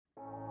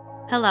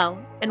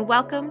Hello, and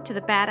welcome to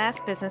the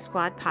Badass Business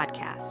Squad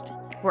podcast,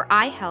 where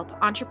I help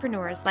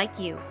entrepreneurs like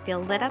you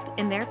feel lit up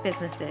in their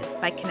businesses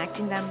by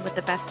connecting them with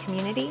the best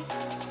community,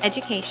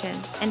 education,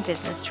 and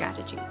business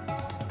strategy.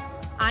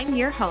 I'm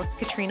your host,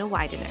 Katrina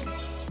Widener.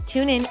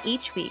 Tune in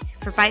each week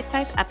for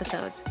bite-sized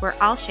episodes where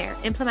I'll share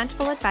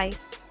implementable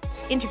advice,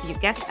 interview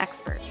guest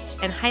experts,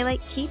 and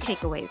highlight key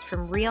takeaways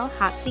from real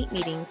hot seat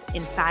meetings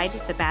inside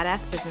the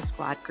Badass Business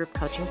Squad group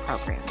coaching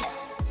program.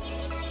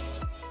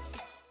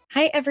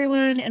 Hi,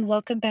 everyone, and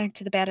welcome back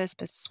to the Badass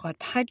Business Squad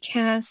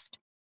podcast.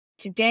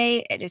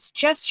 Today, it is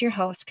just your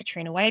host,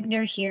 Katrina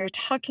Widener, here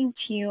talking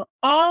to you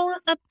all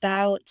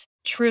about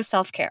true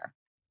self-care.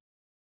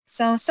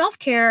 So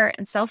self-care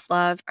and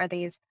self-love are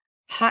these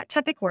hot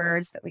topic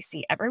words that we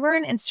see everywhere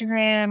on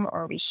Instagram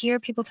or we hear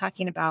people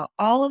talking about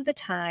all of the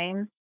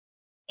time.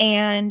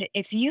 And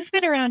if you've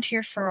been around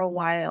here for a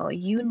while,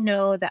 you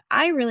know that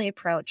I really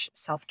approach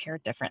self-care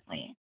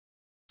differently.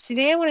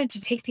 Today, I wanted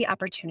to take the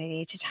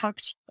opportunity to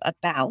talk to you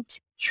about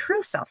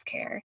true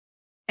self-care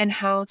and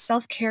how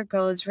self-care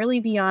goes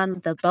really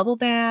beyond the bubble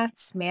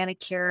baths,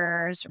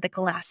 manicures, the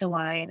glass of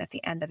wine at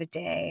the end of a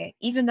day,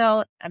 even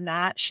though I'm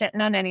not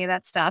shitting on any of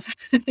that stuff.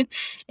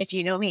 If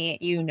you know me,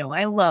 you know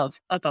I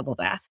love a bubble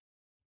bath.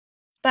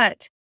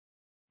 But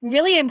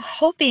really, I'm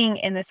hoping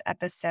in this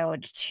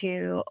episode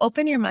to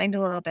open your mind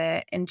a little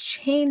bit and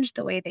change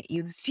the way that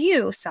you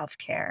view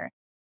self-care.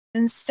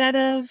 Instead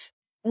of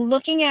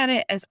looking at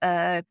it as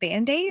a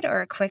Band-Aid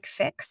or a quick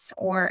fix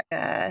or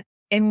a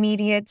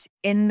immediate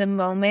in the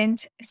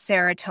moment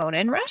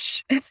serotonin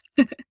rush,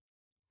 but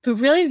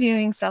really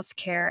viewing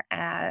self-care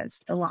as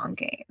the long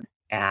game,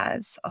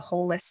 as a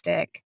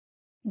holistic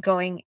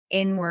going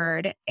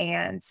inward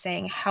and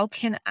saying, how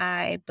can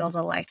I build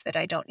a life that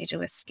I don't need to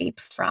escape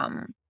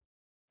from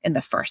in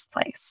the first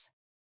place?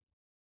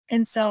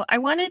 And so I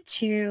wanted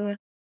to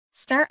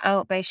start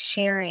out by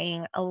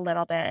sharing a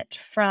little bit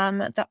from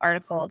the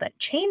article that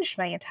changed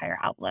my entire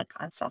outlook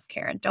on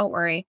self-care. And don't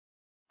worry,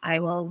 I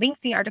will link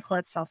the article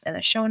itself in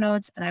the show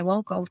notes, and I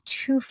won't go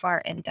too far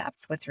in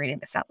depth with reading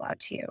this out loud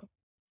to you.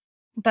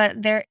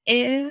 But there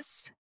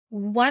is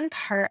one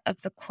part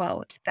of the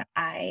quote that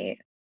I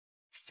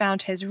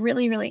found has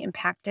really, really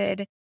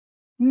impacted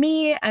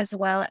me as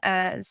well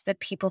as the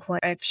people who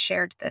I've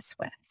shared this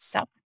with.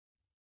 So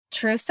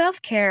true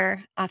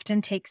self-care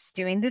often takes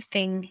doing the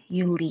thing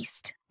you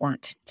least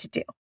want to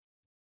do.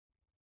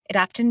 It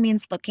often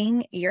means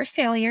looking your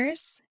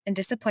failures and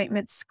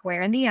disappointments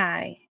square in the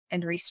eye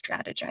and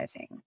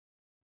re-strategizing.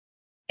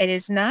 It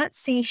is not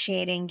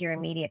satiating your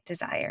immediate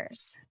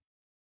desires.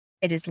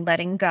 It is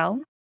letting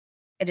go.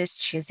 It is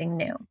choosing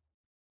new.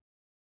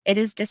 It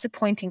is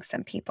disappointing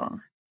some people.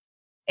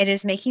 It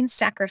is making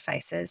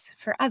sacrifices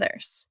for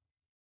others.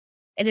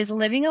 It is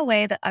living a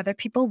way that other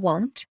people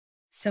won't,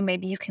 so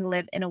maybe you can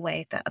live in a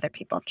way that other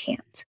people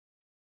can't.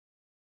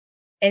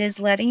 It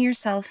is letting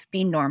yourself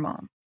be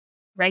normal,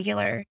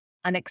 regular,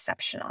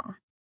 unexceptional.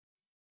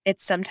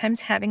 It's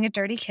sometimes having a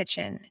dirty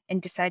kitchen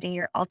and deciding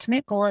your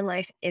ultimate goal in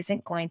life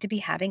isn't going to be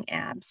having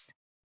abs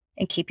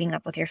and keeping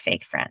up with your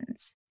fake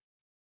friends.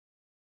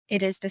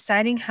 It is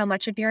deciding how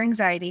much of your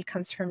anxiety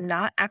comes from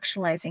not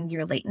actualizing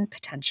your latent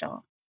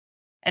potential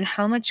and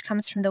how much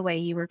comes from the way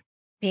you were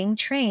being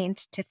trained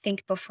to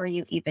think before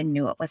you even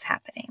knew it was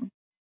happening.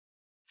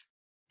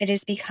 It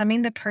is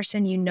becoming the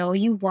person you know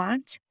you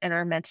want and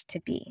are meant to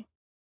be.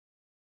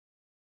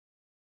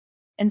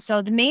 And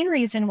so the main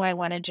reason why I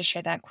wanted to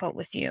share that quote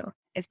with you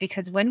is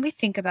because when we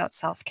think about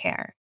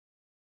self-care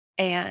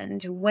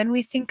and when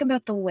we think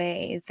about the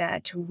way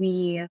that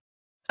we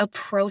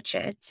approach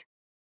it,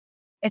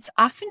 it's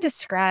often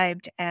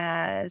described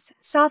as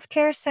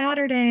self-care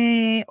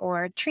Saturday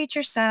or treat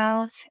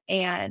yourself.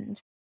 And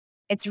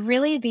it's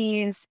really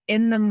these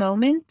in the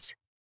moment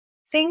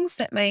things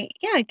that might,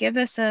 give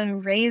us a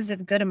raise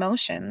of good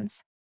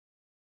emotions.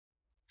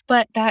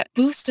 But that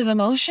boost of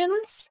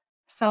emotions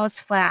falls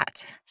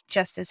flat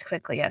just as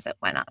quickly as it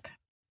went up.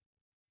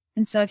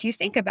 And so if you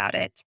think about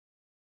it,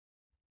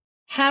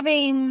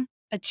 having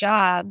a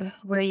job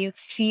where you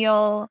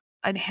feel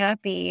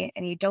unhappy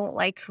and you don't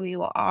like who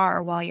you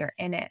are while you're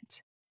in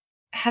it,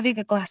 having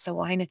a glass of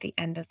wine at the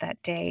end of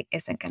that day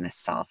isn't going to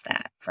solve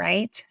that,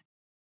 right?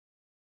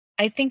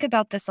 I think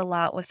about this a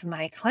lot with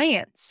my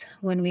clients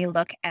when we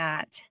look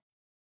at,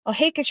 oh,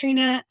 hey,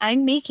 Katrina,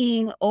 I'm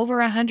making over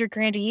 100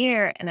 grand a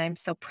year and I'm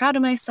so proud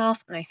of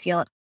myself and I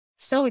feel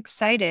so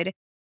excited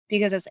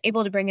because I was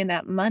able to bring in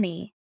that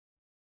money.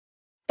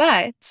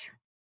 But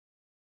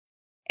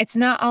it's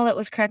not all it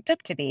was cracked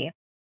up to be.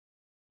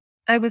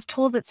 I was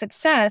told that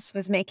success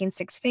was making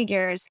six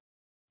figures,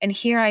 and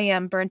here I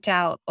am burnt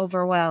out,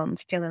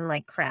 overwhelmed, feeling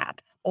like crap.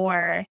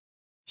 Or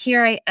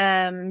here I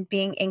am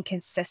being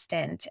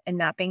inconsistent and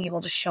not being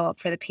able to show up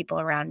for the people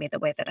around me the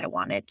way that I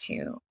wanted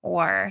to.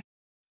 Or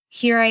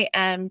here I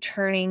am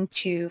turning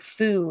to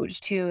food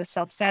to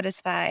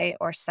self-satisfy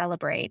or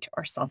celebrate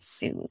or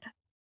self-soothe.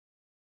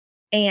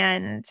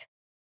 And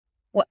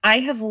what I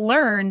have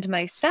learned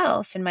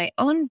myself in my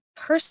own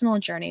personal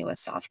journey with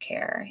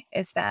self-care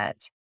is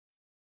that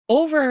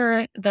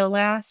over the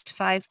last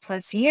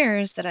 5+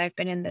 years that I've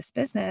been in this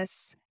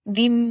business,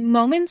 the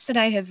moments that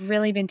I have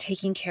really been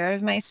taking care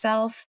of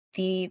myself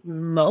the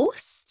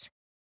most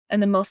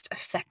and the most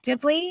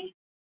effectively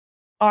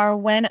are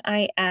when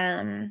I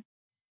am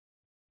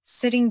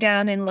sitting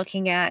down and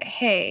looking at,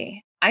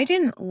 hey, I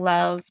didn't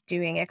love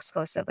doing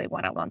exclusively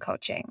one-on-one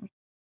coaching.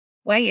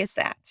 Why is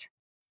that?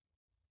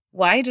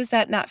 Why does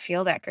that not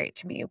feel that great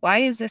to me? Why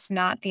is this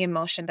not the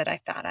emotion that I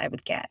thought I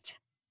would get?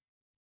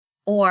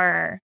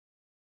 Or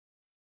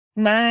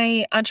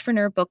my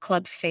entrepreneur book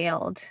club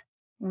failed.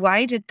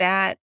 Why did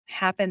that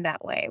happen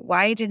that way?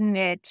 Why didn't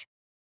it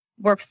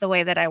work the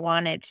way that I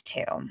wanted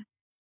to?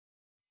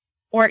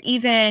 Or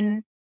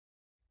even,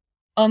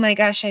 oh my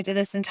gosh, I did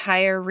this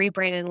entire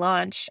rebranded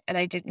launch and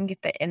I didn't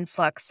get the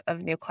influx of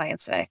new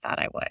clients that I thought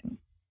I would.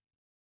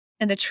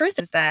 And the truth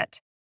is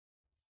that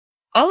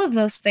all of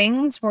those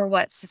things were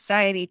what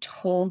society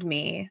told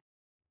me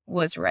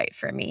was right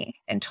for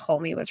me and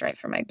told me was right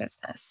for my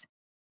business.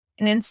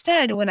 And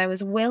instead, when I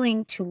was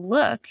willing to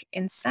look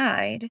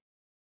inside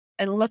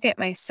and look at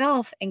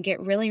myself and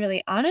get really,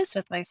 really honest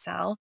with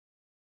myself,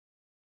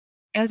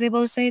 I was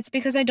able to say it's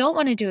because I don't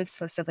want to do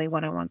exclusively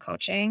one-on-one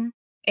coaching.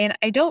 And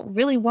I don't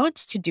really want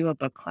to do a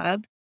book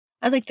club.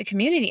 I like the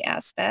community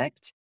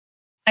aspect.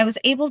 I was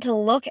able to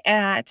look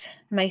at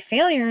my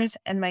failures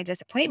and my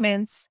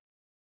disappointments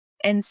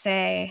and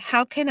say,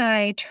 how can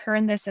I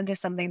turn this into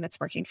something that's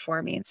working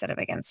for me instead of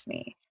against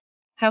me?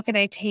 How can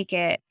I take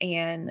it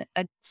and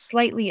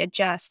slightly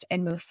adjust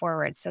and move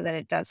forward so that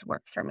it does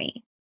work for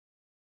me?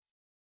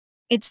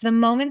 It's the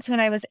moments when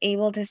I was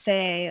able to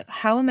say,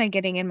 how am I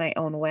getting in my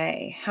own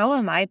way? How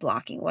am I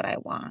blocking what I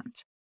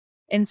want?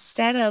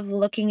 Instead of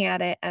looking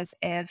at it as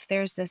if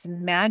there's this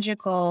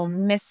magical,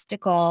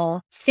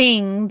 mystical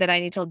thing that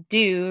I need to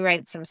do,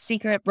 right? Some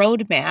secret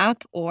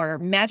roadmap or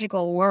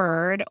magical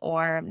word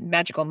or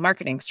magical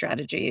marketing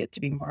strategy, to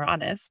be more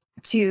honest,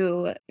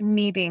 to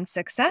me being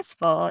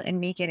successful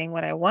and me getting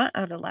what I want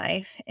out of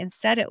life.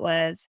 Instead, it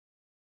was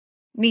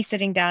me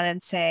sitting down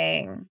and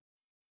saying,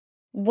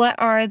 what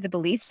are the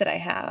beliefs that I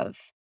have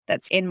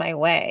that's in my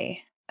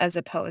way, as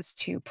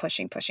opposed to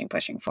pushing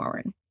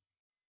forward?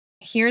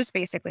 Here's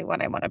basically what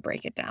I want to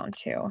break it down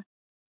to.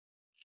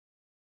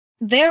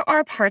 There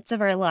are parts of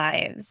our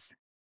lives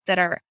that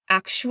are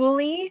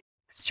actually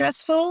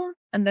stressful,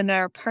 and then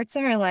there are parts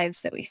of our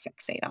lives that we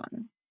fixate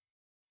on.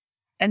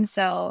 And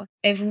so,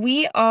 if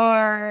we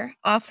are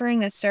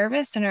offering a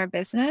service in our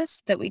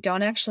business that we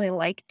don't actually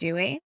like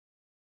doing,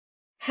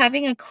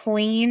 having a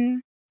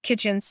clean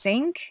kitchen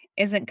sink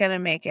isn't going to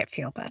make it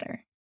feel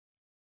better.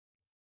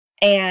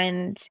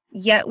 And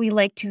yet, we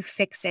like to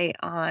fixate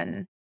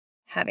on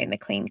having the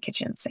clean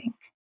kitchen sink.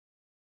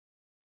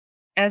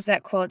 As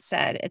that quote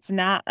said, it's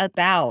not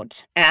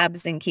about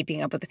abs and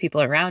keeping up with the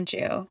people around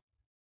you.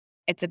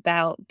 It's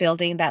about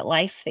building that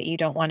life that you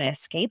don't want to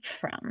escape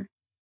from.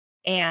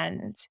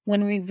 And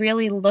when we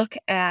really look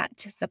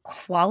at the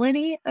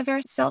quality of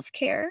our self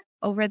care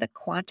over the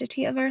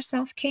quantity of our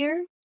self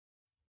care,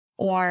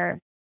 or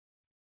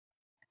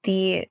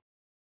the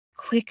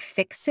quick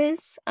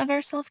fixes of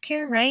our self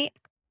care, right?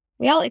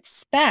 We all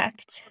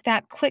expect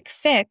that quick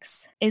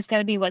fix is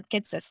going to be what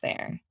gets us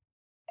there.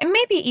 And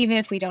maybe even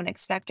if we don't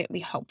expect it, we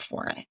hope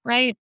for it,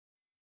 right?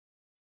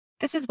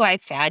 This is why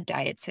fad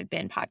diets have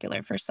been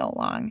popular for so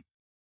long.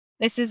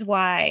 This is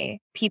why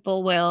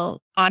people will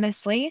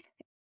honestly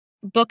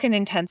book an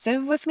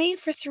intensive with me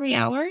for 3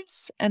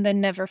 hours and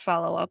then never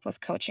follow up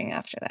with coaching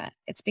after that.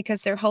 It's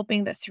because they're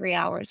hoping that 3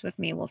 hours with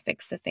me will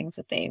fix the things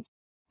that they've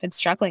been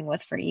struggling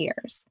with for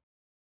years.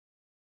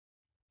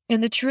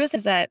 And the truth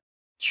is that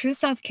true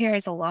self care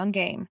is a long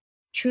game.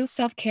 True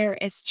self care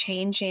is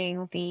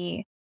changing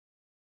the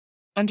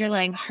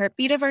underlying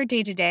heartbeat of our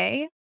day to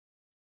day,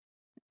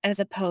 as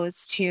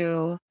opposed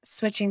to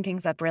switching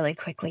things up really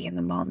quickly in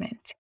the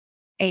moment.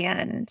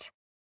 And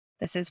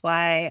this is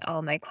why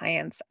all my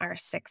clients are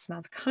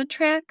 6-month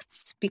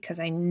contracts, because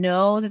I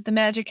know that the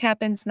magic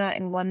happens not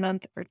in 1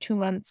 month or 2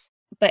 months,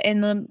 but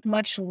in the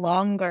much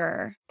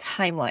longer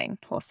timeline,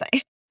 we'll say.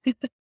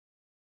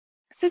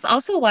 This is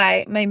also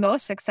why my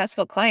most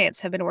successful clients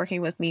have been working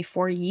with me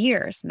for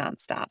years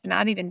nonstop,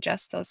 not even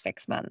just those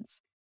 6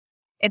 months.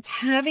 It's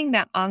having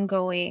that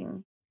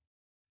ongoing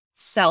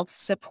self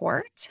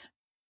support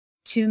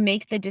to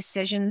make the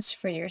decisions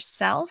for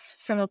yourself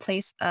from a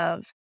place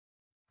of,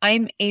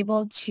 I'm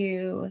able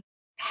to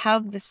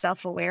have the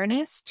self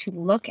awareness to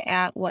look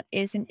at what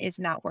is and is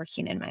not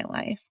working in my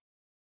life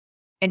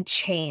and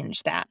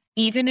change that,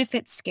 even if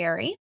it's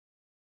scary,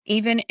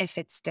 even if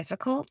it's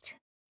difficult,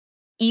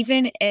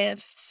 even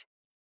if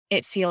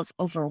it feels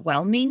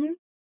overwhelming,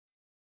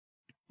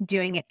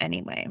 doing it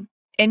anyway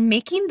and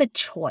making the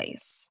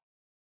choice.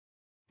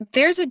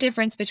 There's a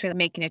difference between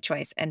making a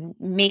choice and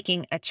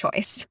making a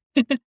choice.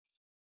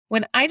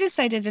 When I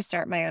decided to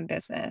start my own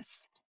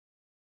business,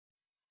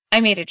 I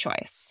made a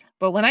choice.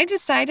 But when I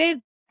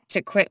decided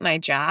to quit my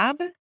job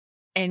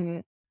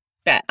and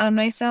bet on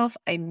myself,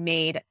 I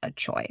made a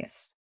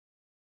choice.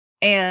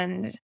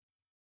 And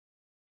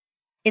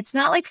It's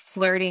not like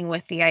flirting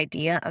with the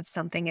idea of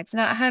something. It's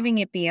not having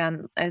it be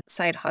on a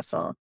side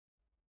hustle.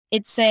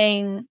 It's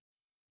saying,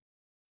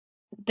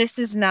 this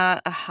is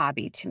not a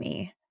hobby to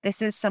me.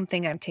 This is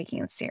something I'm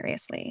taking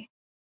seriously.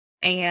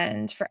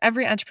 And for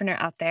every entrepreneur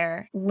out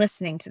there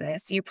listening to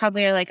this, you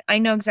probably are like, I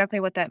know exactly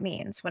what that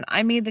means. When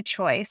I made the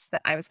choice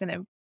that I was going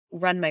to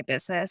run my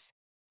business,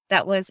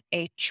 that was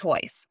a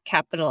choice,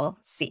 capital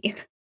C.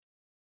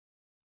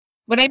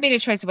 When I made a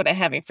choice of what I'm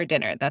having for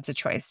dinner, that's a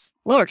choice,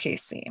 lowercase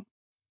c.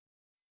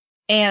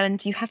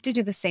 And you have to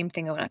do the same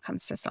thing when it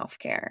comes to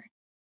self-care.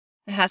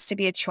 It has to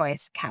be a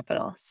choice,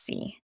 capital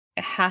C.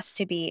 It has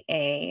to be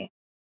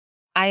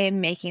I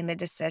am making the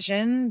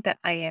decision that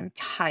I am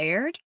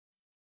tired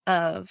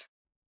of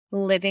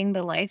living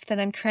the life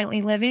that I'm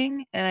currently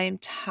living, and I am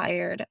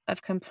tired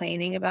of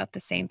complaining about the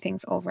same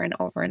things over and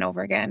over and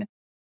over again.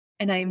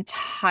 And I'm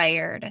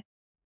tired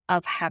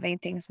of having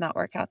things not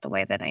work out the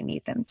way that I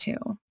need them to,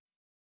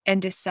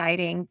 and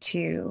deciding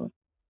to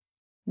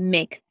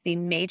make the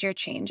major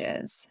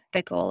changes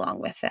that go along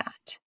with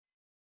that.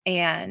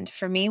 And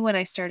for me, when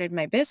I started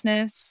my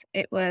business,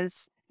 it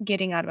was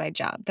getting out of my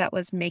job. That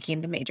was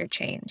making the major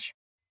change.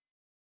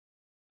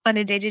 On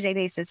a day-to-day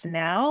basis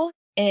now,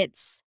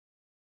 it's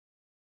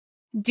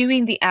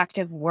doing the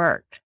active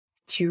work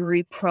to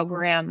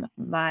reprogram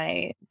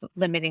my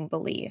limiting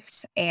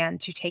beliefs and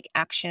to take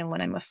action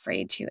when I'm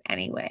afraid to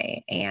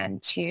anyway,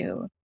 and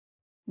to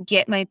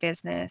get my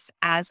business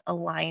as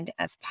aligned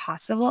as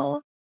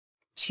possible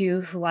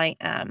to who I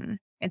am.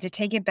 And to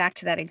take it back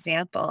to that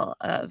example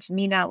of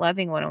me not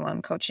loving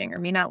one-on-one coaching or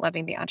me not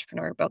loving the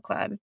Entrepreneur Book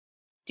Club.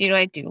 Do you know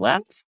what I do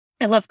love?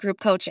 I love group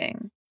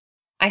coaching.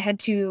 I had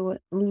to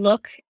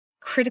look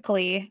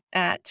critically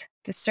at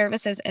the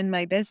services in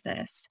my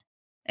business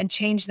and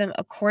change them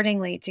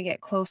accordingly to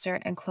get closer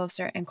and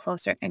closer and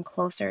closer and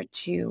closer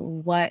to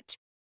what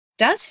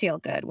does feel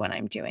good when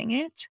I'm doing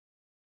it.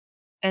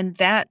 And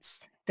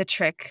that's the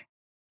trick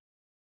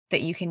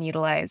that you can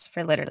utilize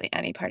for literally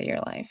any part of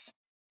your life.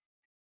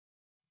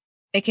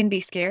 It can be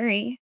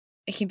scary.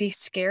 It can be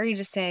scary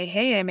to say,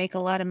 hey, I make a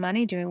lot of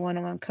money doing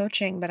one-on-one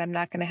coaching, but I'm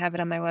not going to have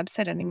it on my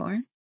website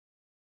anymore.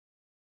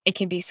 It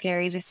can be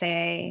scary to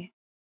say,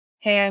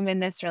 hey, I'm in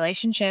this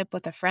relationship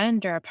with a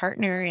friend or a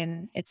partner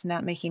and it's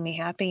not making me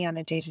happy on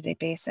a day-to-day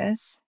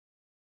basis.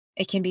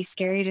 It can be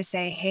scary to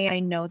say, hey, I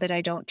know that I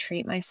don't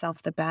treat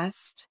myself the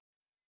best.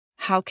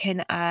 How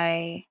can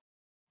I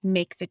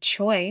make the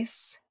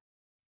choice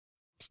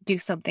to do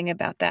something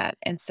about that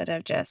instead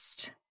of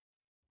just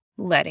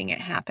letting it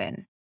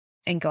happen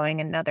and going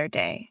another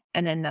day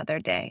and another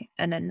day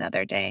and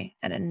another day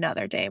and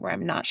another day where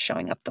I'm not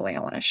showing up the way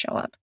I want to show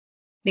up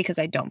because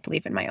I don't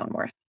believe in my own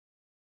worth.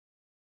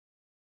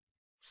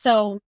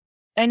 So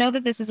I know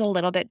that this is a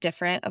little bit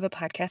different of a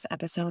podcast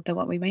episode than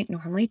what we might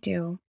normally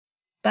do,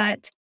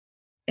 but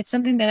it's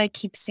something that I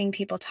keep seeing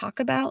people talk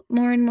about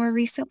more and more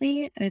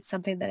recently. And it's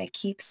something that I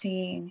keep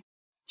seeing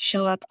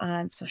show up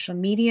on social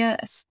media,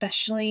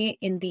 especially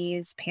in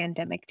these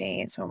pandemic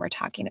days when we're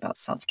talking about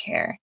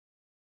self-care.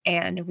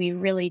 And we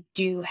really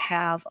do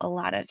have a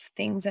lot of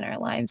things in our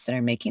lives that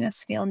are making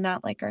us feel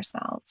not like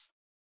ourselves.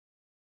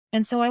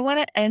 And so I want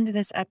to end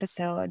this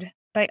episode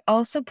by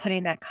also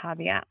putting that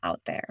caveat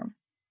out there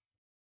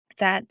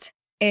that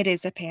it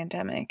is a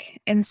pandemic.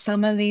 And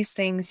some of these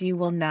things you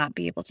will not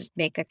be able to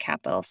make a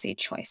capital C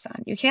choice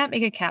on. You can't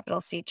make a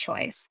capital C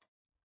choice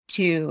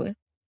to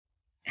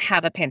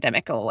have a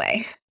pandemic go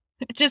away.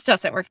 It just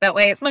doesn't work that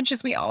way as much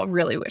as we all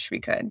really wish we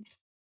could.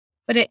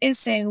 But it is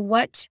saying,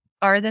 what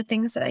are the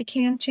things that I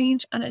can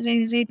change on a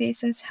day-to-day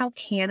basis? How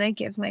can I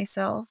give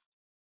myself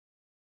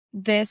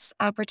this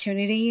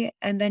opportunity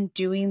and then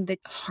doing the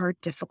hard,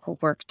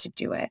 difficult work to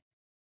do it?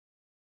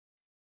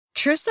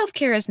 True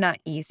self-care is not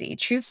easy.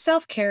 True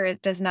self-care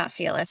does not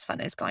feel as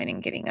fun as going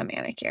and getting a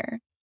manicure.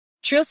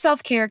 True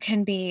self-care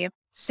can be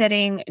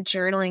sitting,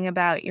 journaling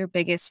about your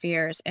biggest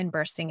fears and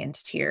bursting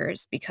into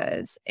tears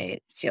because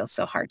it feels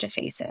so hard to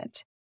face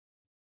it.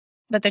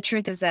 But the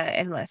truth is that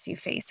unless you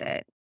face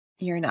it,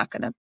 you're not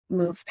going to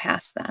move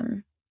past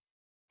them.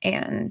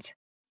 And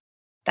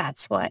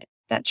that's what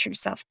that true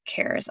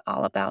self-care is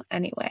all about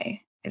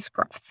anyway, is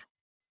growth.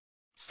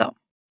 So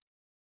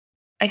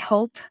I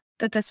hope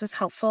that this was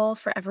helpful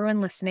for everyone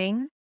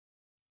listening.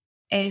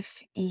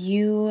 If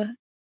you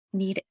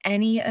need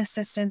any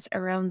assistance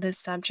around this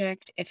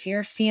subject, if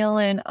you're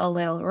feeling a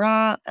little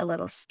raw, a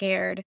little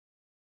scared,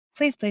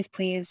 please, please,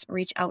 please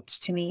reach out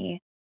to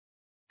me.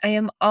 I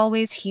am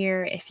always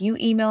here. If you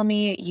email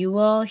me, you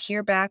will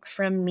hear back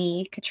from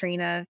me,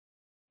 Katrina.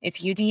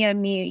 If you DM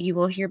me, you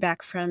will hear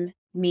back from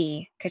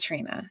me,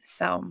 Katrina.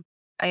 So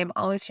I am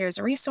always here as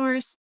a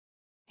resource,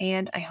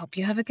 and I hope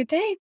you have a good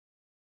day.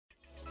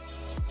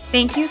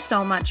 Thank you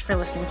so much for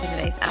listening to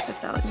today's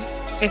episode.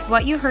 If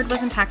what you heard was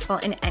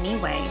impactful in any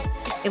way,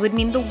 it would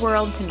mean the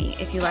world to me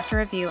if you left a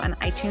review on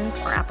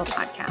iTunes or Apple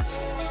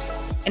Podcasts.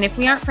 And if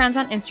we aren't friends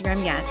on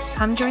Instagram yet,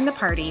 come join the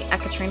party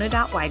at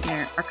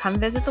katrina.widener or come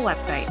visit the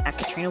website at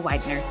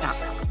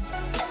katrinawidener.com.